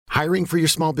Hiring for your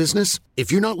small business?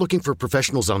 If you're not looking for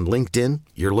professionals on LinkedIn,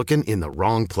 you're looking in the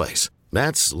wrong place.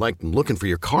 That's like looking for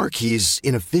your car keys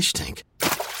in a fish tank.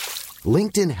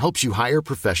 LinkedIn helps you hire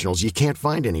professionals you can't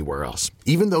find anywhere else,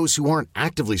 even those who aren't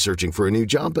actively searching for a new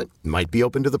job but might be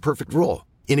open to the perfect role.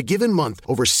 In a given month,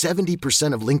 over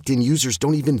 70% of LinkedIn users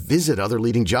don't even visit other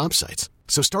leading job sites.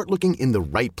 So start looking in the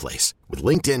right place. With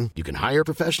LinkedIn, you can hire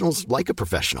professionals like a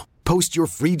professional. Post your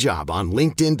free job on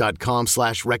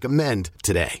linkedin.com/recommend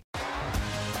today.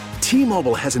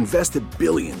 T-Mobile has invested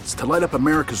billions to light up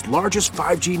America's largest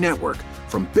 5G network,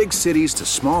 from big cities to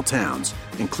small towns,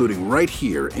 including right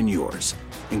here in yours.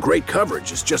 And great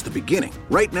coverage is just the beginning.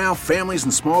 Right now, families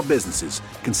and small businesses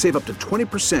can save up to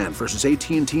 20% versus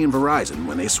AT&T and Verizon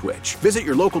when they switch. Visit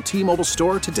your local T-Mobile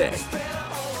store today.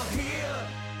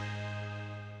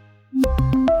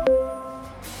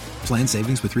 Plan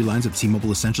savings with 3 lines of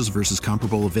T-Mobile Essentials versus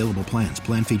comparable available plans.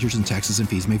 Plan features and taxes and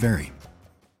fees may vary.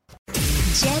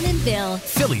 Jen and Bill.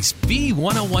 Phillies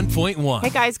B101.1. Hey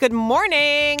guys, good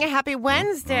morning. Happy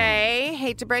Wednesday.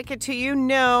 Hate to break it to you.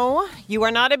 No, you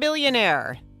are not a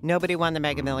billionaire. Nobody won the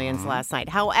Mega Millions last night.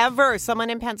 However, someone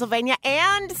in Pennsylvania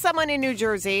and someone in New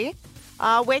Jersey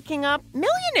waking up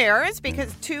millionaires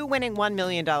because 2 winning $1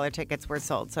 million tickets were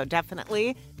sold. So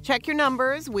definitely check your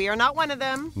numbers. We are not one of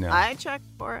them. No. I checked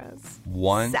for us.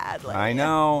 Sadly. I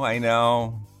know.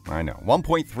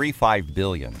 1.35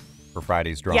 billion for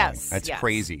Friday's drawing. Yes. That's yes.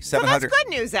 crazy. So that's good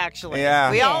news, actually. Yeah.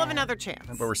 We all have another chance.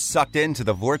 But we're sucked into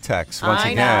the vortex once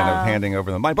again of handing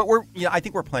over the money. But I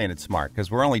think we're playing it smart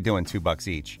because we're only doing $2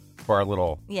 each for our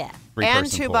little and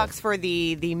 $2 for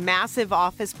the massive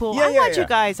office pool. I want you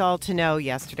guys all to know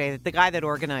yesterday that the guy that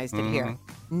organized it here,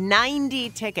 90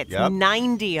 tickets,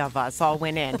 90 of us all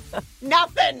went in.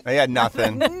 Nothing. They had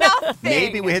nothing. Nothing.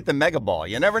 Maybe we hit the mega ball.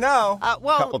 You never know. A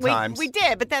couple times. We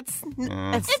did, but it's $2.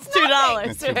 $2.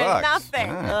 It's $2.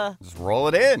 Nothing. Just roll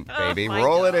it in, baby.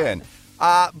 Roll it in.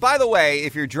 By the way,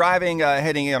 if you're driving,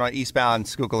 heading in on eastbound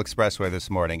Schuylkill Expressway this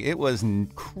morning, it was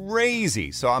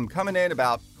crazy. So I'm coming in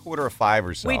about 4:45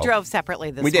 or so. We drove separately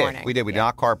this morning. We did. We did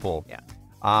not carpool.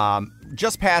 Yeah.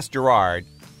 Just past Girard,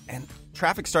 and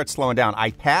traffic starts slowing down. I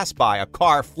passed by a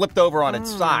car flipped over on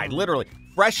its side, literally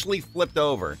freshly flipped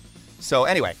over. So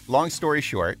anyway, long story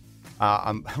short,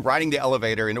 I'm riding the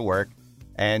elevator into work,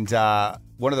 and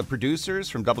one of the producers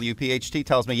from WPHT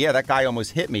tells me, that guy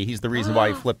almost hit me. He's the reason why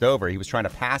he flipped over. He was trying to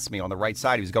pass me on the right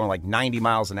side. He was going like 90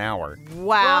 miles an hour.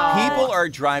 Wow. People are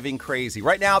driving crazy.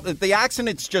 Right now, the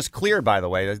accident's just cleared, by the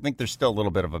way. I think there's still a little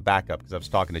bit of a backup because I was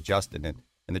talking to Justin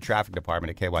in the traffic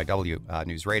department at KYW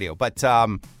News Radio. But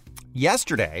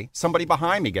yesterday, somebody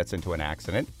behind me gets into an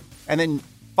accident. And then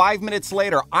 5 minutes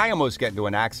later, I almost get into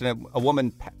an accident.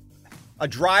 A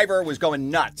driver was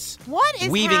going nuts. What is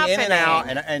weaving happening? in and out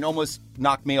and almost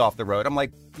knocked me off the road. I'm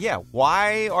like,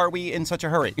 why are we in such a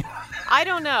hurry? I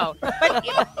don't know. But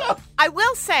I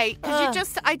will say,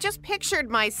 because I just pictured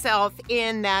myself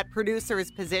in that producer's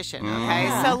position,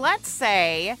 okay? So let's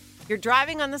say you're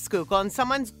driving on the Schuylkill and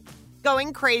someone's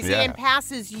going crazy and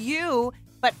passes you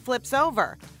but flips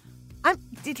over.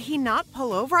 Did he not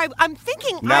pull over? I'm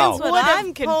thinking I would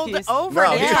have pulled over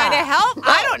to try to help.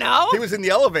 I don't know. He was in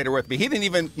the elevator with me. He didn't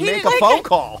even make a phone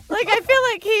call. I feel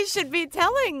like he should be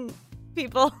telling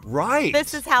people. Right.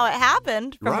 This is how it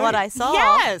happened from what I saw.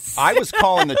 Yes. I was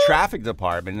calling the traffic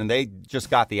department, and they just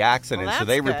got the accident, Well, so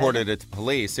they that's good. reported it to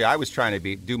police. See, I was trying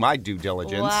to do my due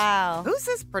diligence. Wow. Who's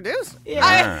this producer?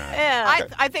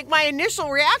 I think my initial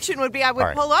reaction would be I would All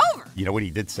right. pull over. You know what he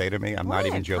did say to me? I'm not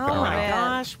even joking Oh, around. my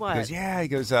gosh, what? He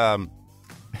goes,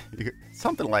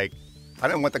 something like, I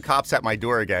don't want the cops at my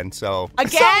door again, so. Again?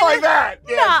 Something like that.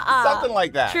 Yeah, Nuh-uh. something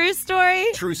like that. True story?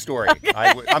 True story.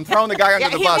 I'm throwing the guy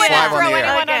under the he bus wouldn't live on throw the air.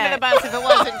 anyone under the bus if it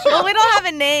wasn't true. Well, we don't have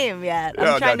a name yet. I'm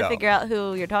No, trying no. to figure out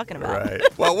who you're talking about. Right.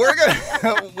 Well, we're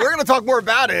gonna talk more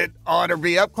about it on our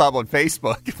Be Up Club on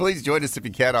Facebook. Please join us if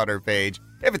you can on our page,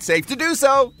 if it's safe to do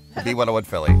so. B101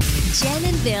 Philly. Jen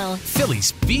and Bill.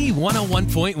 Phillies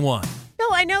B101.1.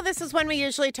 Bill, I know this is when we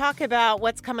usually talk about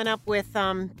what's coming up with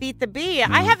Beat the Bee.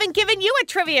 I haven't given you a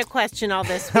trivia question all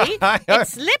this week. It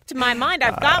slipped my mind.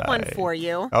 I've got one for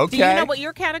you. Okay. Do you know what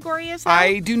your category is now?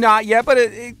 I do not yet, but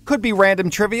it could be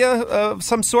random trivia of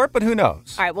some sort, but who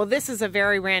knows? All right, well, this is a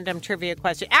very random trivia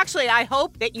question. Actually, I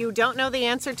hope that you don't know the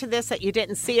answer to this, that you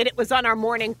didn't see it. It was on our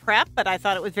morning prep, but I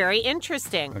thought it was very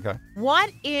interesting. Okay.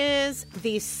 What is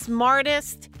the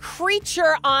smartest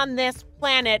creature on this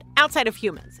planet outside of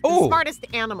humans? The Ooh. smartest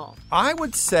animal? I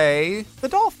would say the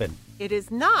dolphin. It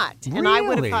is not, and I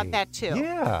would have Really? thought that too.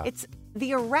 Yeah. It's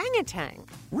the orangutan.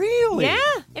 Really? Yeah,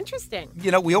 interesting.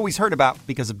 You know, we always heard about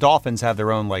because of dolphins have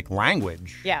their own,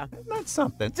 language. Yeah. That's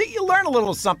something. See, you learn a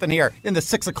little something here in the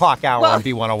 6 o'clock hour on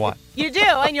B101. You do,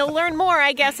 and you'll learn more,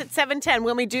 I guess, at 7:10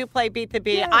 when we do play Beat the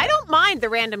Bee. Yeah. I don't mind the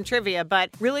random trivia, but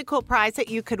really cool prize that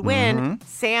you could win,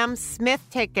 Sam Smith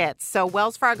tickets. So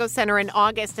Wells Fargo Center in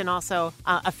August, and also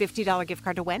a $50 gift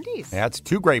card to Wendy's. That's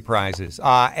 2 great prizes.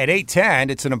 At 8:10,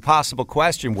 it's an impossible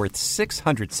question worth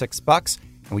 $606.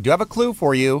 And we do have a clue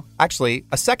for you. Actually,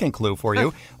 a second clue for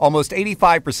you. Almost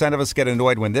 85% of us get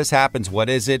annoyed when this happens. What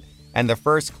is it? And the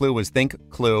first clue was think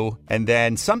clue, and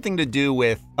then something to do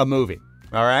with a movie.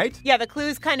 All right? Yeah, the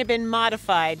clue's kind of been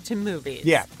modified to movies.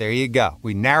 Yeah, there you go.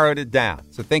 We narrowed it down.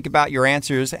 So think about your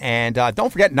answers. And don't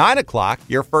forget, 9 o'clock,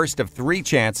 your first of 3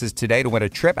 chances today to win a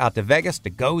trip out to Vegas to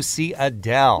go see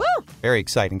Adele. Woo! Very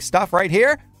exciting stuff right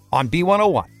here on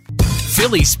B101.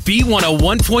 Philly's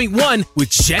B101.1 with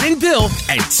Jen and Bill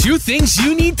and 2 things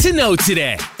you need to know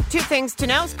today. 2 things to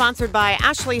know, sponsored by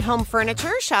Ashley Home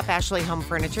Furniture. Shop Ashley Home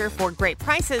Furniture for great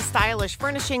prices, stylish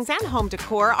furnishings, and home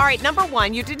decor. All right, number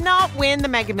 1, you did not win the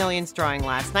Mega Millions drawing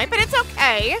last night, but it's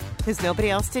okay because nobody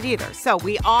else did either. So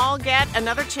we all get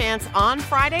another chance on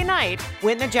Friday night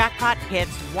when the jackpot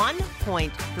hits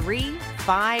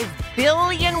 $1.35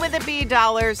 billion with a B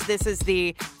dollars. This is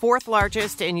the 4th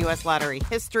largest in U.S. lottery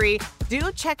history.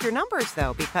 Do check your numbers,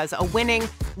 though, because a winning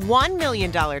 $1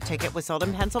 million ticket was sold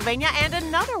in Pennsylvania and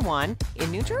another one in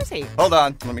New Jersey. Hold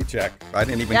on. Let me check. I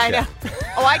didn't even check. I know.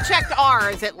 Oh, I checked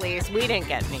ours at least. We didn't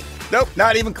get any. Nope,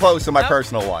 not even close to my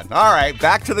personal one. All right,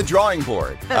 back to the drawing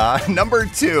board. Number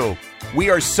 2. We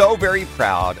are so very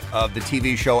proud of the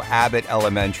TV show Abbott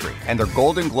Elementary and their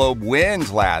Golden Globe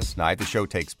wins last night. The show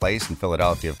takes place in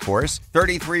Philadelphia, of course.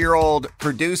 33-year-old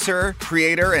producer,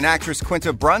 creator, and actress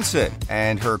Quinta Brunson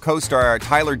and her co-star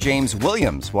Tyler James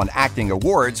Williams won acting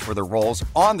awards for their roles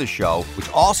on the show,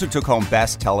 which also took home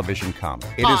Best Television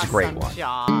Comedy. It is a great one.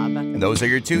 Job. And those are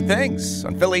your 2 things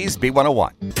on Philly's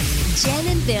B101. Jen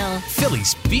and Bill.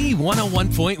 Philly's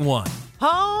B101.1.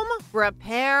 Home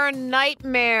repair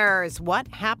nightmares. What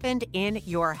happened in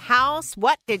your house?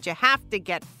 What did you have to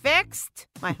get fixed?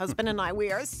 My husband and I,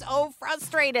 we are so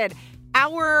frustrated.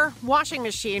 Our washing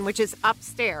machine, which is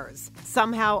upstairs,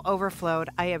 somehow overflowed.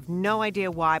 I have no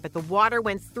idea why, but the water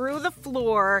went through the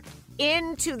floor,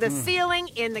 into the ceiling,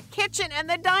 in the kitchen, and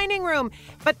the dining room.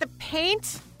 But the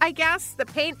paint, I guess, the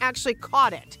paint actually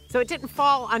caught it. So it didn't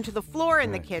fall onto the floor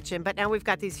in the kitchen, but now we've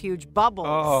got these huge bubbles.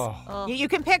 Oh. You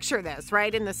can picture this,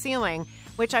 right, in the ceiling,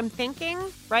 which I'm thinking,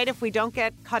 right, if we don't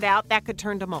get cut out, that could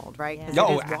turn to mold, right? Because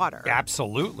it is water.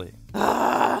 Absolutely.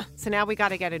 So now we got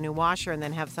to get a new washer and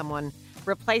then have someone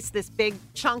replace this big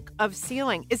chunk of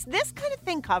ceiling. Is this kind of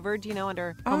thing covered,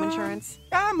 under home insurance?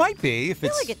 Yeah, it might be. If I feel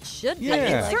it's, like it should be.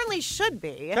 Yeah. It certainly should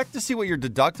be. Check to see what your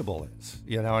deductible is.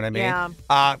 You know what I mean? Yeah.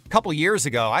 A couple years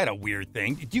ago, I had a weird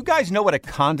thing. Do you guys know what a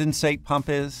condensate pump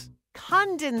is?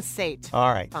 Condensate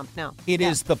All right. pump, no. It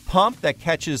is the pump that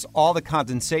catches all the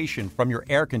condensation from your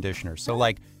air conditioner. So,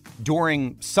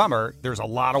 during summer, there's a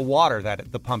lot of water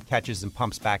that the pump catches and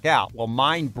pumps back out. Well,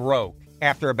 mine broke.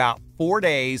 After about 4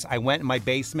 days, I went in my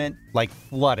basement,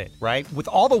 flooded, right? With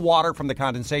all the water from the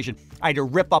condensation, I had to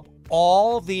rip up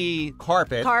all the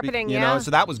Carpeting, you yeah. know,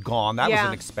 so that was gone. That was Yeah.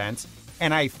 an expense.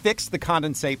 And I fixed the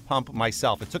condensate pump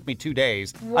myself. It took me 2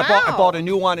 days. Wow. I bought a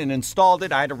new one and installed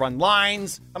it. I had to run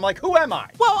lines. I'm like, who am I?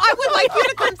 Well, I would like you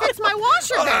to come fix my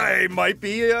washer then. I might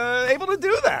be able to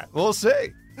do that. We'll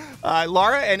see.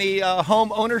 Laura, any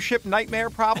home ownership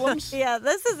nightmare problems? Yeah,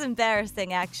 this is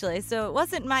embarrassing, actually. So it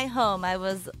wasn't my home. I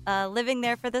was living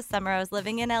there for the summer. I was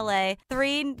living in L.A.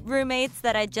 3 roommates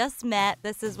that I just met.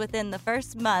 This is within the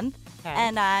first month. Okay.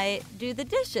 And I do the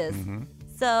dishes.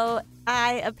 So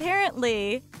I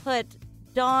apparently put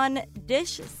Dawn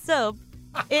dish soap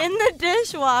in the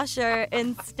dishwasher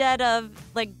instead of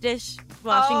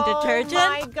dishwashing detergent.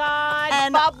 Oh my God.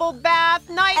 And bubble bath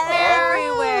nightmare.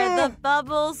 Everywhere. The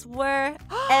bubbles were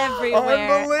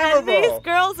everywhere. Unbelievable. And these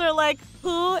girls are like,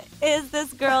 who is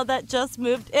this girl that just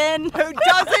moved in? Who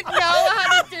doesn't know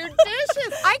how to do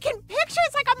dishes? I can picture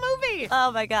it's like a movie.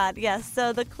 Oh my God, yes.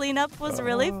 So the cleanup was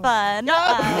really fun.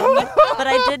 But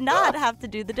I did not have to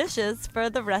do the dishes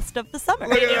for the rest of the summer.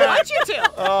 They didn't want you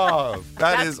to. Oh,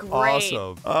 That's is great.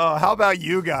 awesome. How about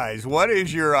you guys? What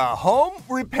is your home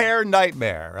repair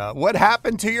nightmare? What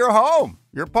happened to your home?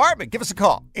 Your apartment? Give us a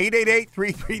call.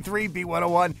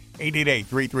 888-333-B101.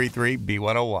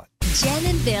 888-333-B101. Jen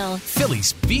and Bill.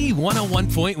 Phillies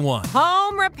B101.1.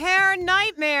 Home repair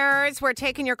nightmares. We're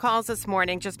taking your calls this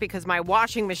morning just because my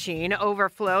washing machine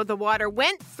overflowed. The water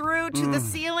went through to the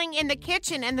ceiling in the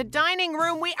kitchen and the dining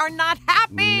room. We are not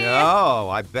happy. No,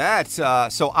 I bet.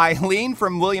 So Eileen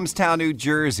from Williamstown, New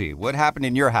Jersey. What happened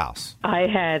in your house? I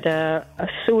had a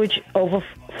sewage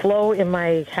overflow in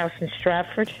my house in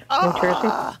Stratford, New Jersey.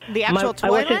 The actual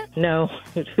toilet? No,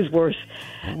 it was worse.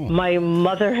 My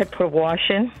mother had put a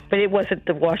wash in, but it wasn't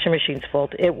the washing machine's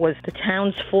fault. It was the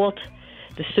town's fault,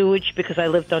 the sewage, because I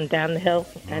lived on down the hill,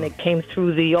 and it came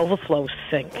through the overflow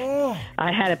sink.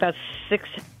 I had about 6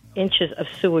 inches of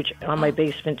sewage on my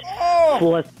basement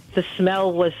floor. The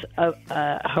smell was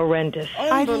horrendous.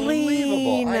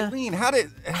 Eileen,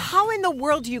 How in the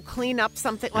world do you clean up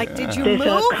something? Like, did you There's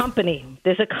move? a company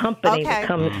that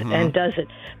comes and does it,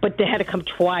 but they had to come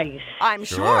twice. I'm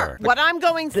sure. What I'm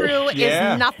going through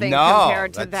is nothing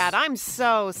compared to that. I'm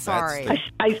so sorry.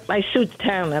 I sued the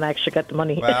town and I actually got the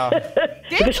money. Wow.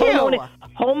 Because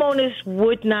homeowners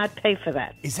would not pay for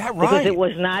that. Is that right? Because it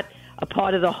was not a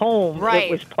part of the home. Right.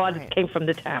 It was it came from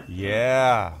the town.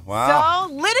 Yeah. Wow.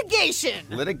 So, litigation.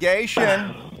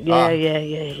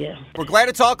 Yeah. We're glad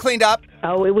it's all cleaned up.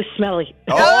 Oh, it was smelly.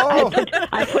 Oh.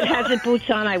 I put hazard boots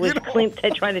on. I was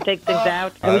trying to take things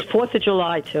out. It was 4th of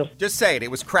July, too. Just say it.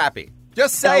 It was crappy.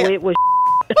 Just say it. It was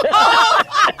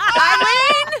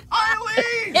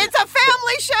Eileen! It's a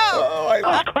family show.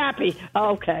 crappy.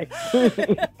 Okay.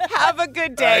 Have a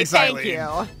good day. Thanks, Thank Eileen.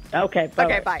 you. Okay, bye.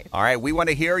 Okay, bye. All right, we want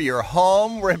to hear your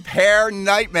home repair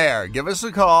nightmare. Give us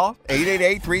a call,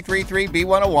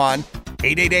 888-333-B101,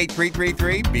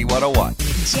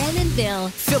 888-333-B101. Jen and Bill.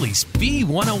 Phillies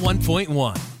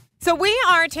B101.1. So we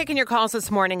are taking your calls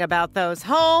this morning about those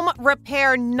home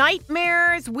repair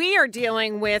nightmares. We are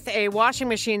dealing with a washing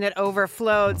machine that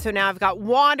overflowed. So now I've got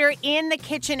water in the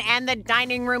kitchen and the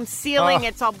dining room ceiling.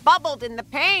 It's all bubbled in the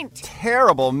paint.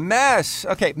 Terrible mess.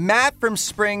 Okay, Matt from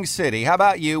Spring City. How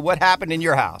about you? What happened in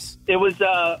your house? It was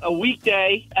a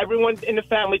weekday. Everyone in the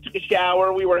family took a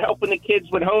shower. We were helping the kids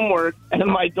with homework, and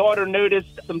my daughter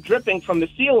noticed some dripping from the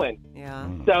ceiling. Yeah.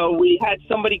 So we had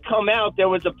somebody come out. There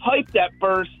was a pipe that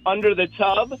burst under the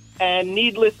tub, and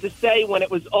needless to say, when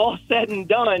it was all said and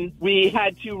done, we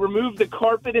had to remove the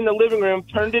carpet in the living room,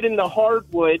 turned it into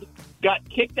hardwood, got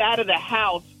kicked out of the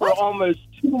house for almost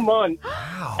 2 months,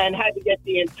 and had to get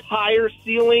the entire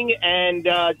ceiling and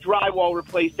drywall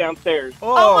replaced downstairs.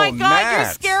 Oh my God, Matt. you're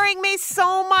scaring me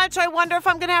so much. I wonder if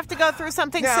I'm going to have to go through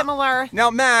something similar. Now,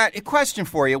 Matt, a question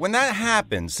for you. When that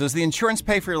happens, does the insurance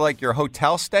pay for your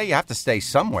hotel stay? You have to stay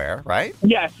somewhere, right?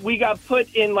 Yes, we got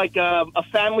put in like a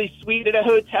family suite at a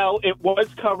hotel. It was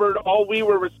covered. All we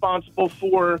were responsible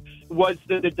for was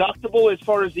the deductible as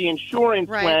far as the insurance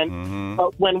went.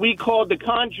 But when we called the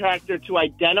contractor to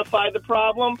identify the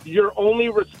problem, you're only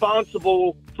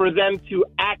responsible for them to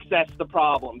access the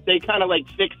problem. They kind of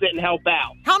fix it and help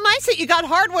out. How nice that you got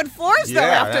hardwood floors, though,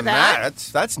 after that. Matt,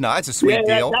 that's nice. It's a sweet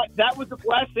deal. That was a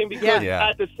blessing because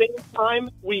at the same time,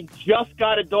 we just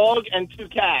got a dog and 2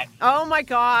 cats. Oh, my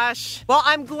gosh. Well,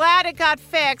 I'm glad it got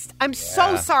fixed. I'm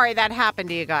so sorry that happened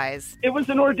to you guys. It was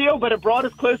an ordeal, but it brought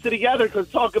us closer together because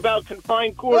talk about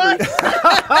confined quarters.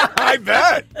 I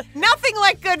bet. Nothing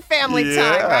like good family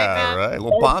time, right, Matt? Right. A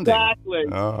little bonding. Exactly.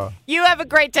 You have a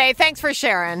great day. Thanks for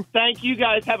sharing. Thank you,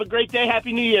 guys. Have a great day.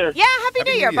 Happy New Year. Yeah, Happy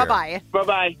New Year. Bye-bye.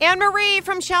 Bye-bye. Anne-Marie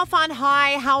from Chalfont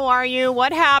High. How are you?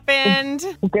 What happened?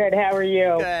 Good. How are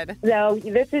you? Good. So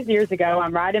this is years ago.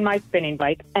 I'm riding my spinning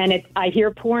bike, and I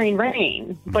hear pouring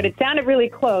rain, but it sounded really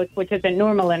close, which isn't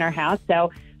normal in our house.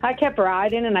 So I kept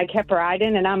riding, and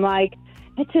I'm like,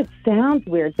 it just sounds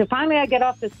weird. So finally I get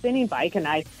off the spinning bike, and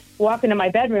I walk into my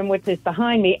bedroom, which is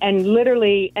behind me,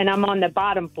 and I'm on the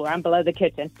bottom floor. I'm below the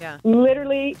kitchen. Yeah.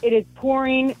 Literally, it is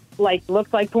pouring,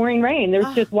 looks like pouring rain.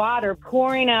 There's just water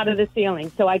pouring out of the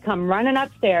ceiling. So I come running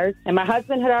upstairs, and my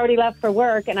husband had already left for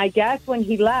work, and I guess when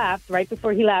he left, right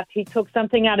before he left, he took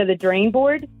something out of the drain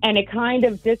board, and it kind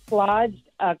of dislodged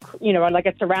like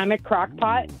a ceramic crock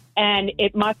pot, and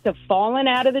it must have fallen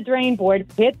out of the drain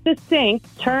board, hit the sink,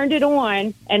 turned it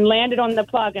on, and landed on the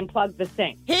plug and plugged the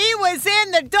sink. He was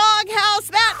in the doghouse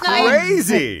that night.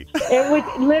 Crazy. It was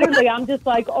literally, I'm just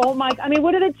like, oh my,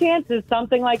 what are the chances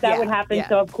something like that would happen? Yeah.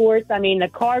 So, of course, the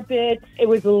carpet, it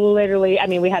was literally,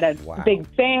 we had a big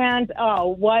fan. Oh,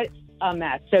 what a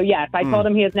mess. So, yes, I told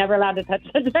him he is never allowed to touch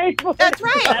the drain board. That's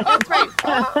right.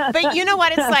 But you know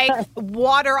what? It's like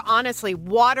water, honestly,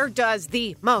 water does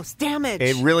the most damage.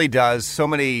 It really does. So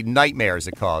many nightmares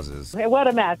it causes. What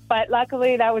a mess. But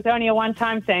luckily, that was only a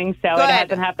one-time thing, so Good. it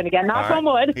hasn't happened again. Knock on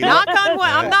wood. Knock on wood.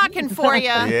 I'm knocking for you.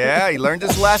 Yeah, he learned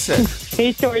his lesson.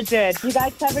 He sure did. You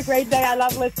guys have a great day. I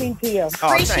love listening to you. Oh,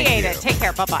 Appreciate thank it. you. Take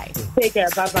care. Bye-bye. Take care.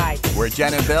 Bye-bye. We're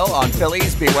Jen and Bill on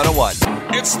Phillies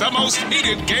B101. It's the most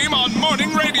heated game on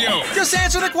morning radio. Just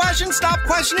answer the question. Stop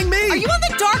questioning me. Are you on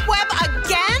the dark web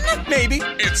again? Maybe.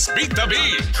 It's Beat the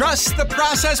Bee Trust the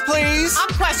process, please.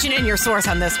 I'm questioning your source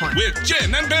on this one. with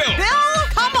Jen and Bill. Bill?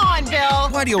 Come on, Bill.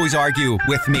 Why do you always argue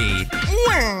with me?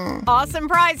 Awesome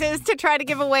prizes to try to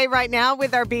give away right now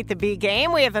with our Beat the Bee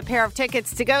game. We have a pair of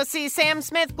tickets to go see Sam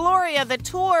Smith Gloria, the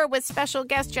tour with special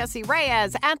guest Jessie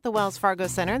Reyez at the Wells Fargo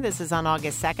Center. This is on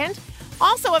August 2nd.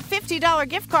 Also, a $50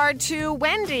 gift card to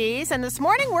Wendy's. And this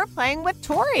morning, we're playing with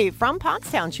Tori from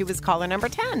Pottstown. She was caller number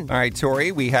 10. All right,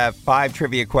 Tori, we have 5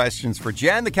 trivia questions for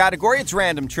Jen. The category, it's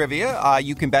random trivia.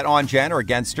 You can bet on Jen or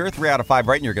against her. 3 out of 5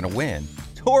 right, and you're going to win.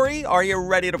 Tori, are you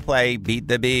ready to play Beat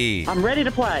the Bee? I'm ready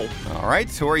to play. All right,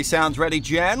 Tori sounds ready.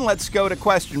 Jen, let's go to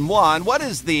question 1. What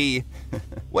is the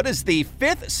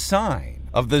 5th sign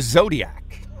of the zodiac?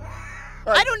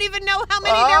 I don't even know how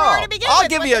many there are to begin with. I'll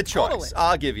give you a Let's total choice. it.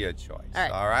 I'll give you a choice.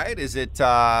 All right. Is it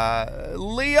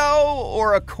Leo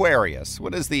or Aquarius?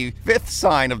 What is the 5th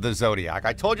sign of the zodiac?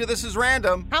 I told you this is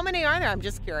random. How many are there? I'm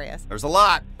just curious. There's a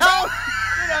lot. Oh,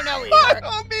 you don't know either.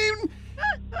 I mean,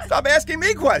 stop asking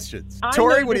me questions. I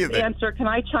Tori, know what do you this think? Answer. Can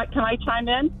I chime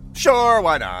in? Sure,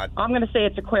 why not? I'm going to say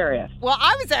it's Aquarius. Well,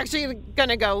 I was actually going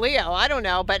to go Leo. I don't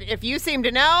know, but if you seem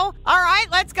to know, all right,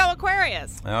 let's go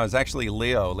Aquarius. No, it's actually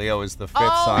Leo. Leo is the 5th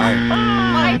Oh, sign.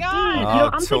 my God. You Oh,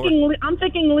 know, I'm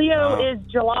thinking Leo is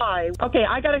July. Okay,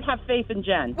 I got to have faith in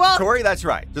Jen. Well, Tori, that's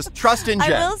right. Just trust in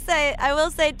Jen. I will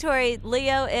say, Tori,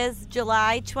 Leo is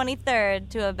July 23rd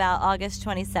to about August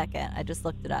 22nd. I just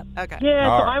looked it up. okay. Yeah,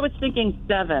 All so right. I was thinking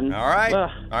 7. All right. Ugh.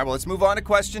 All right, well, let's move on to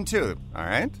question 2. All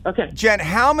right? Okay. Jen,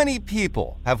 how many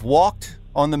people have walked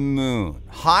on the moon?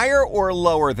 Higher or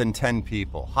lower than 10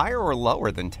 people? Higher or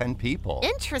lower than 10 people?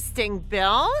 Interesting,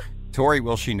 Bill. Tori,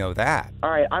 will she know that? All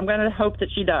right, I'm going to hope that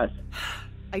she does.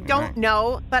 I don't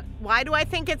know, but why do I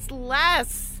think it's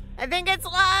less? I think it's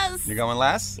less. You're going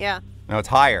less? Yeah. No, it's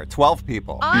higher. 12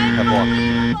 people have walked the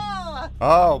moon.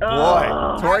 Oh, boy.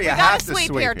 Oh. Tori, you We have gotta to sweep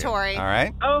sweep here, Tori. All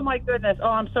right? Oh, my goodness. Oh,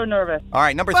 I'm so nervous. All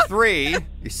right, number 3.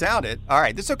 You sound it. All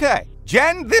right, that's okay.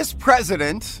 Jen, this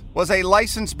president was a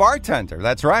licensed bartender.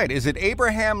 That's right. Is it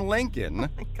Abraham Lincoln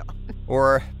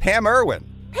or Pam Irwin?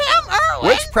 Pam Irwin?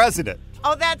 Which president?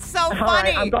 Oh, that's so All funny.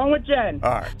 right, I'm going with Jen. All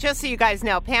right. Just so you guys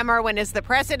know, Pam Irwin is the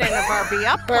president of our Be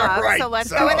Up Club. Right, so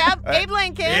let's go with that. Abe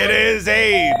Lincoln. It is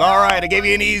Abe. All right, I gave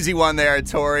you an easy one there,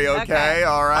 Tori. Okay,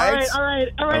 all right.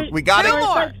 All right. We got Two it.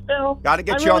 more. Thanks, Bill. Got to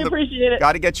get I you on really the. appreciate it.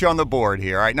 Got to get you on the board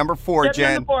here. All right, number 4, Get me on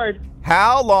Jen. the board.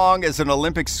 How long is an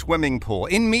Olympic swimming pool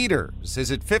in meters? Is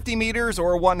it 50 meters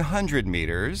or 100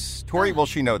 meters? Tori, will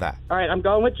she know that? All right, I'm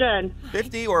going with Jen.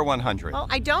 50 or 100? Well,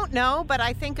 I don't know, but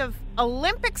I think of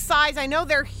Olympic size. I know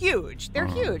they're huge. They're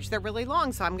huge. They're really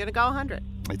long, so I'm going to go 100.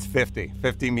 It's 50.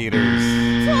 50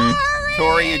 meters.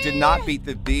 Tori, you did not beat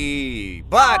the bee,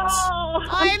 but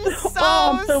I'm so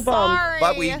bummed. sorry.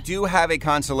 but we do have a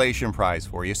consolation prize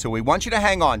for you, so we want you to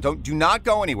hang on. Do not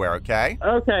go anywhere, okay?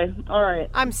 Okay, all right.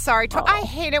 I'm sorry. I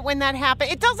hate it when that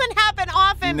happens. It doesn't happen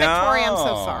often, No, Victoria. I'm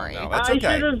so sorry. no, that's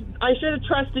okay. I should have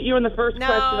trusted you in the first No,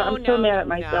 question. I'm so no, mad at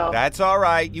myself. That's all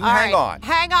right. You All hang right, on.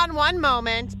 Hang on one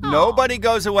moment. Nobody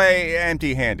goes away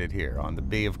empty-handed here on the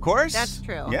bee, of course. That's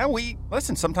true. Yeah,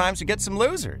 listen, sometimes you get some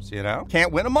losers, you know?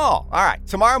 Can't win them all. All right,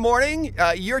 tomorrow morning,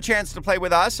 your chance to play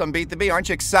with us on Beat the Bee. Aren't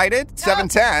you excited?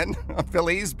 7:10 on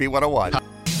Phillies B101.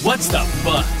 What's the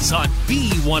buzz on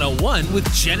B101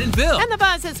 with Jen and Bill? And the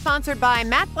buzz is sponsored by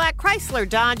Matt Black Chrysler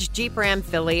Dodge Jeep Ram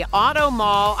Philly Auto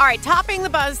Mall. All right, topping the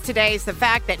buzz today is the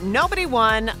fact that nobody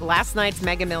won last night's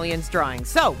Mega Millions drawing.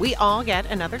 So we all get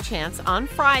another chance on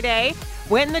Friday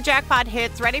when the jackpot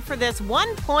hits. Ready for this?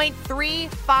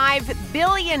 $1.35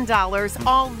 billion.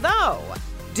 Although,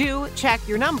 do check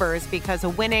your numbers because a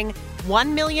winning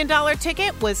 $1 million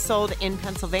ticket was sold in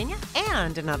Pennsylvania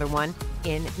and another one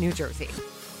in New Jersey.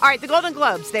 All right, the Golden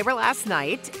Globes, they were last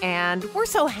night, and we're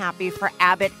so happy for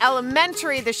Abbott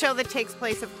Elementary, the show that takes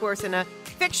place, of course, in a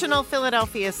fictional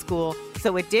Philadelphia school.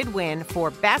 So it did win for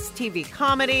Best TV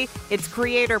Comedy. Its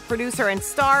creator, producer, and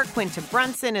star, Quinta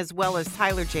Brunson, as well as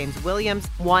Tyler James Williams,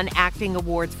 won acting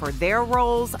awards for their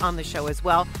roles on the show as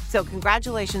well. So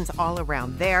congratulations all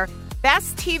around there.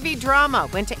 Best TV Drama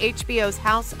went to HBO's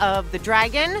House of the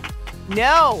Dragon.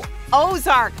 No,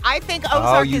 Ozark. I think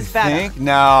Ozark is better. Think?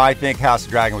 No, I think House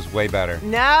of Dragon was way better. No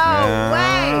way.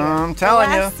 I'm telling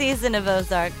the you. last season of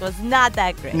Ozark was not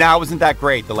that great. No, it wasn't that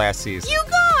great, the last season. You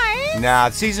guys. Nah,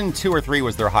 season 2 or 3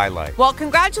 was their highlight. Well,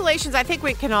 congratulations. I think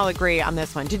we can all agree on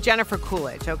this one to Jennifer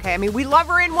Coolidge, okay? I mean, we love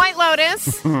her in White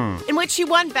Lotus, in which she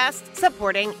won Best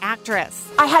Supporting Actress.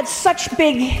 I had such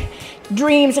big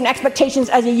dreams and expectations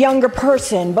as a younger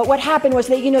person, but what happened was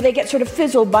they get sort of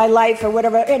fizzled by life or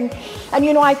whatever, and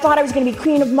I thought I was going to be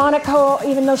Queen of Monaco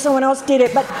even though someone else did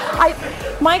it, but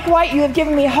Mike White, you have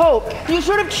given me hope. You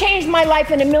sort of changed my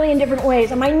life in a million different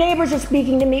ways, and my neighbors are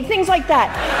speaking to me, things like that,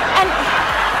 and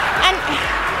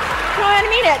I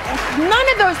mean it. None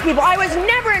of those people. I was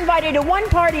never invited to one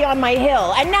party on my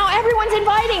hill, and now everyone's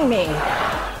inviting me.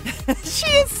 She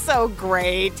is so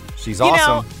great. She's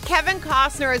awesome. Kevin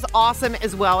Costner is awesome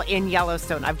as well in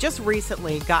Yellowstone. I've just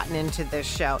recently gotten into this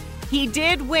show. He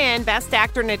did win Best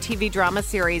Actor in a TV Drama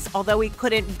Series, although he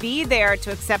couldn't be there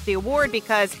to accept the award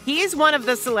because he's one of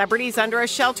the celebrities under a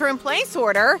shelter-in-place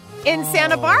order in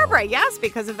Santa Barbara. Yes,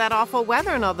 because of that awful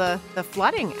weather and all the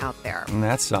flooding out there.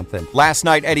 That's something. Last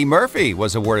night, Eddie Murphy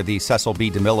was awarded the Cecil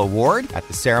B. DeMille Award at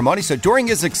the ceremony. So during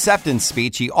his acceptance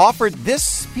speech, he offered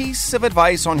this piece of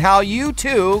advice on how you,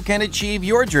 too, can achieve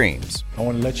your dreams. I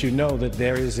want to let you know that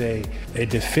there is a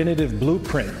definitive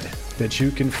blueprint that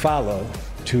you can follow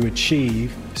to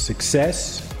achieve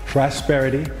success,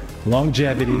 prosperity,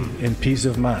 longevity, and peace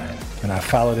of mind. And I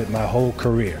followed it my whole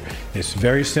career. It's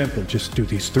very simple. Just do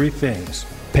these 3 things.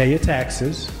 Pay your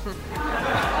taxes,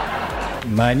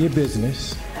 mind your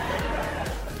business,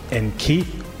 and keep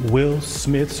Will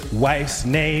Smith's wife's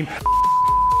name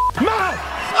mouth.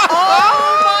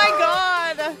 Oh, my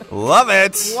God. Love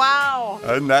it. Wow.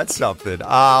 And that's something.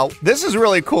 This is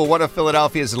really cool. One of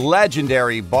Philadelphia's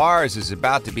legendary bars is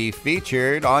about to be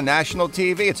featured on national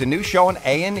TV. It's a new show on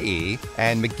A&E,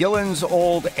 and McGillen's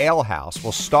Old Ale House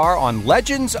will star on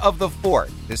Legends of the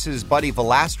Fort. This is Buddy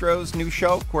Velastro's new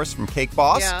show, of course, from Cake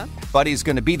Boss. Yeah. Buddy's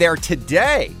going to be there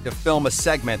today to film a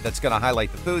segment that's going to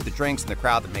highlight the food, the drinks, and the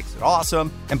crowd that makes it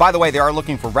awesome. And by the way, they are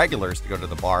looking for regulars to go to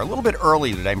the bar a little bit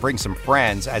early today and bring some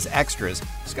friends as extras.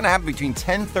 It's going to happen between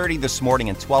 10:30 this morning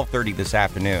and 12:30 this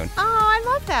afternoon. Oh, I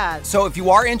love that. So if you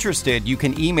are interested, you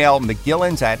can email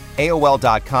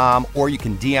mcgillens@aol.com, or you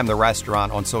can DM the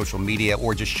restaurant on social media,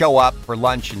 or just show up for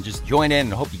lunch and just join in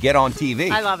and hope you get on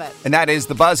TV. I love it. And that is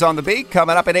the Buzz on the Beat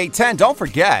coming up at 8:10. Don't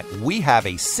forget, we have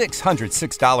a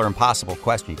 $606 impossible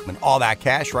question. You can win all that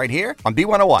cash right here on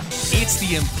B101. It's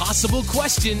the impossible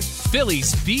question,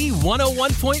 Philly's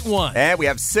B101.1. And we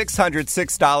have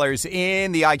 $606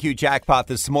 in the IQ jackpot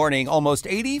this morning. Almost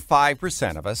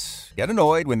 85% of us get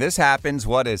annoyed when this happens.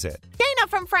 What is it? Dana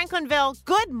from Franklinville,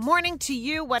 good morning to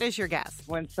you. What is your guess?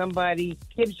 When somebody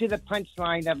gives you the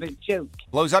punchline of a joke.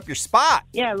 Blows up your spot.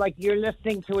 Yeah, like you're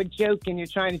listening to a joke and you're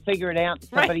trying to figure it out.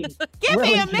 Somebody Give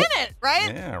me a minute,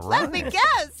 right? Yeah, right. Let me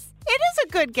guess. It is a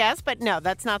good guess, but no,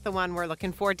 that's not the one we're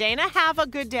looking for. Dana, have a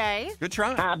good day. Good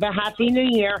try. Have a happy new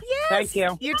year. Yes. Thank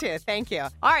you. You too. Thank you.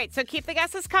 All right, so keep the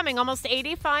guesses coming. Almost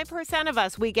 85% of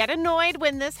us, we get annoyed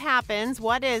when this happens.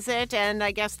 What is it? And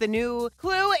I guess the new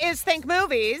clue is think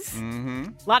movies. Mm-hmm.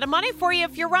 A lot of money for you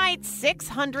if you're right.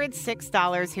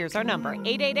 $606. Here's our number,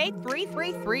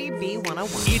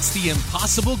 888-333-B101. It's the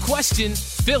impossible question,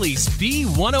 Philly's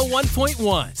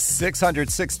B101.1.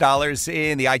 $606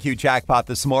 in the IQ jackpot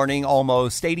this morning.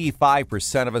 Almost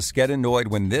 85% of us get annoyed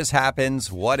when this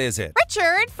happens. What is it?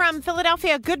 Richard from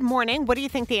Philadelphia, good morning. What do you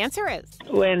think the answer is?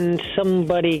 When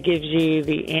somebody gives you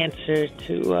the answer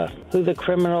to who the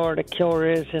criminal or the killer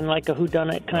is in like a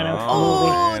whodunit kind of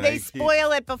movie. man, They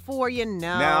spoil it before you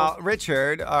know. Now,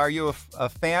 Richard, are you a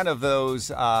fan of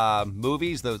those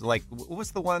movies? Those, like, what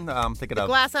was the one I'm thinking of?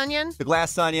 Glass Onion? The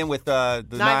Glass Onion with the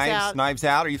Knives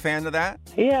Out. Are you a fan of that?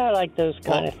 Yeah, I like those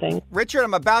kind of things. Richard,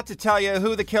 I'm about to tell you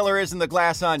who the killer is in the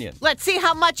Glass Onion. Let's see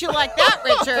how much you like that,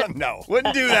 Richard. No,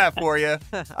 wouldn't do that for you.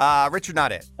 Richard,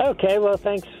 not it. Okay, well,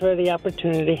 thanks for the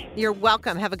opportunity. You're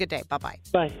welcome. Have a good day. Bye-bye.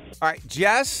 Bye. All right,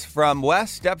 Jess from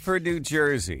West Deptford, New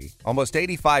Jersey. Almost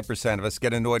 85% of us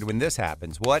get annoyed when this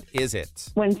happens. What is it?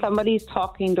 When somebody's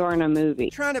talking during a movie.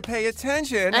 Trying to pay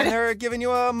attention, and they're giving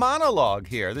you a monologue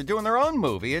here. They're doing their own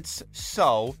movie. It's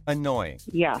so annoying.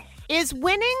 Yes. Is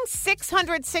winning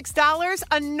 $606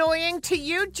 annoying to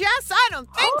you, Jess? I don't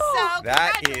think so.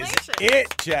 That is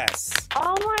it, Jess.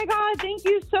 Oh, my God. Thank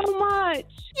you so much.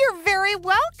 You're very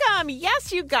welcome.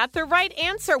 Yes, you got the right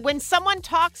answer. When someone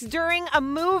talks during a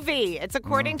movie, it's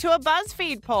according to a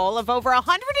BuzzFeed poll of over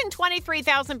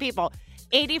 123,000 people.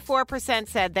 84%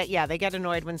 said that, yeah, they get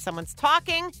annoyed when someone's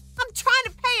talking. I'm trying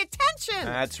to pay attention.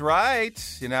 That's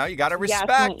right. You know, you got to respect.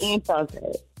 Yes, my aunt does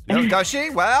it. No, does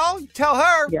she? Well, tell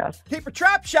her. Yes. Keep her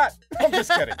trap shut. I'm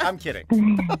just kidding. I'm kidding.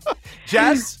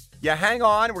 Jess, You hang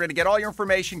on. We're going to get all your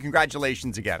information.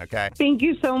 Congratulations again, okay? Thank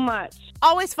you so much.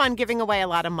 Always fun giving away a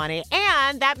lot of money.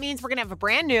 And that means we're going to have a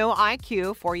brand new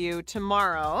IQ for you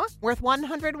tomorrow worth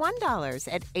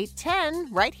 $101 at 8:10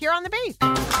 right here on the Beat.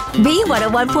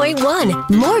 B101.1.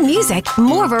 More music,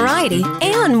 more variety,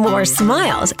 and more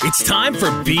smiles. It's time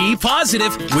for Be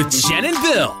Positive with Jen and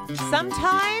Bill.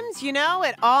 Sometimes,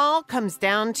 it all comes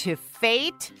down to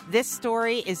fate. This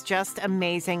story is just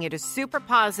amazing. It is super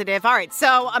positive. All right,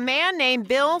 so a man named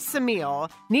Bill Samil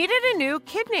needed a new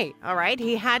kidney. All right,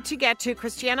 he had to get to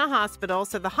Christiana Hospital.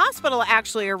 So the hospital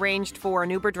actually arranged for an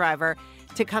Uber driver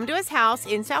to come to his house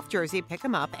in South Jersey, pick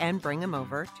him up, and bring him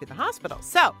over to the hospital.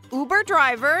 So Uber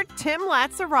driver Tim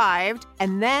Letts arrived,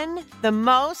 and then the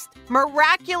most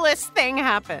miraculous thing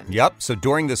happened. Yep. So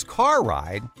during this car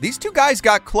ride, these two guys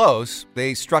got close.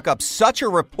 They struck up such a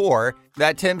rapport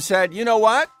that Tim said, you know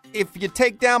what? If you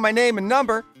take down my name and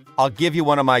number, I'll give you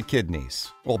one of my kidneys.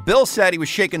 Well, Bill said he was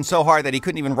shaking so hard that he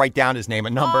couldn't even write down his name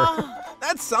and number.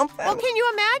 That's something. Well, can you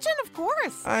imagine? Of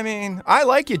course. I mean, I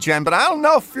like you, Jen, but I don't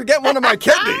know if you're getting one of my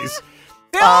kidneys.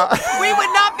 Bill, we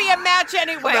would not be a match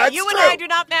anyway. That's you true. and I do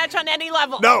not match on any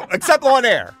level. No, except on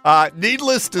air.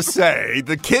 Needless to say,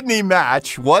 the kidney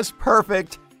match was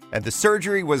perfect, and the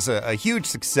surgery was a huge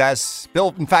success.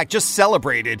 Bill, in fact, just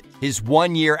celebrated his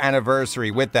 1-year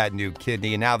anniversary with that new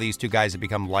kidney, and now these two guys have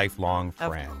become lifelong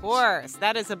friends. Of course.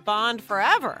 That is a bond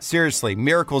forever. Seriously,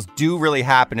 miracles do really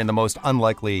happen in the most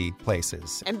unlikely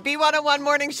places. And B101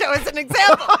 Morning Show is an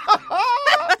example.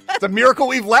 It's a miracle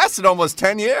we've lasted almost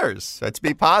 10 years. Let's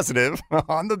be positive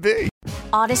on the B.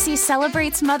 Odyssey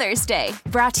celebrates Mother's Day,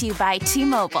 brought to you by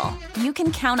T-Mobile. You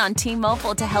can count on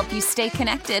T-Mobile to help you stay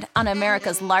connected on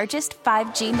America's largest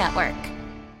 5G network.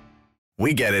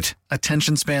 We get it.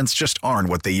 Attention spans just aren't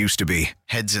what they used to be.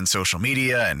 Heads in social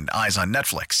media and eyes on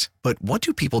Netflix. But what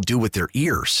do people do with their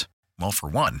ears? Well, for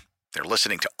one, they're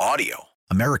listening to audio.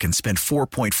 Americans spend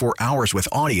 4.4 hours with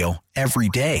audio every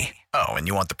day. Oh, and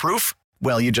you want the proof?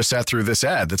 Well, you just sat through this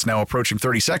ad that's now approaching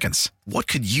 30 seconds. What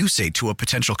could you say to a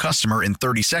potential customer in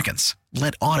 30 seconds?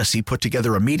 Let Odyssey put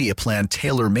together a media plan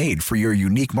tailor-made for your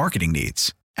unique marketing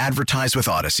needs. Advertise with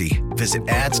Odyssey. Visit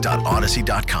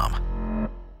ads.odyssey.com.